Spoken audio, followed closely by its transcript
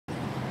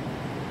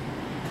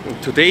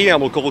Today I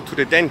will go to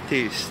the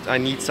dentist. I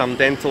need some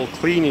dental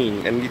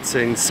cleaning and it's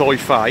in Soi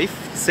 5,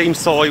 same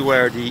Soi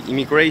where the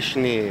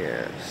immigration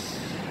is.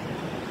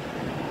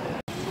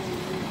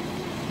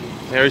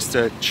 There is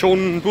the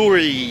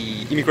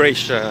Jomtien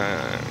immigration.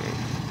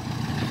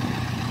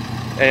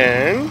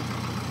 And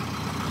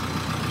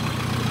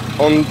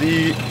on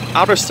the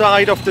other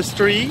side of the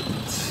street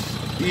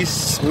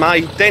is my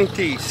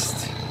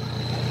dentist.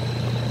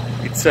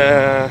 It's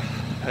a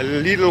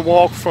little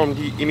walk from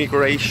the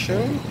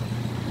immigration.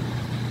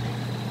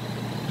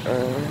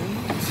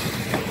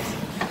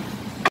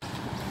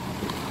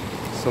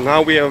 So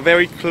now we are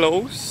very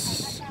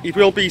close. It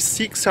will be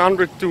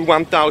 600 to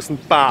 1000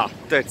 baht.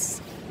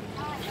 That's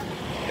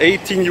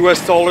 18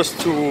 US dollars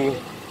to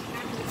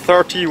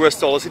 30 US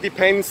dollars. It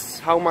depends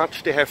how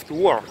much they have to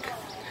work.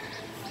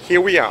 Here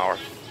we are,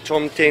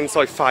 Jomtien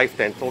Soi 5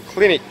 Dental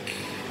Clinic.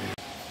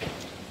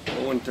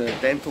 Oh, and the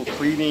dental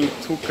cleaning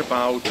took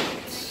about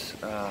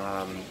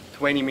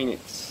 20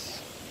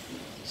 minutes.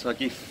 So I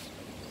give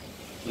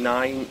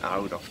 9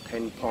 out of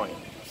 10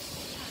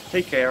 points.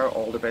 Take care,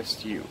 all the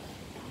best to you.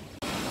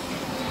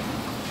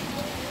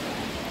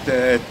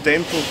 The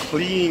dental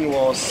cleaning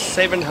was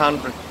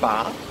 700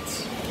 baht.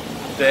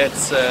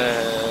 That's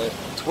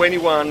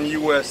 21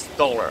 US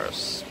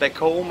dollars. Back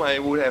home I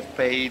would have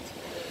paid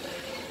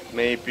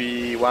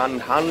maybe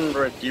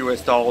 100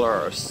 US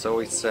dollars. So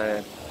it's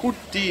a good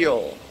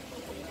deal.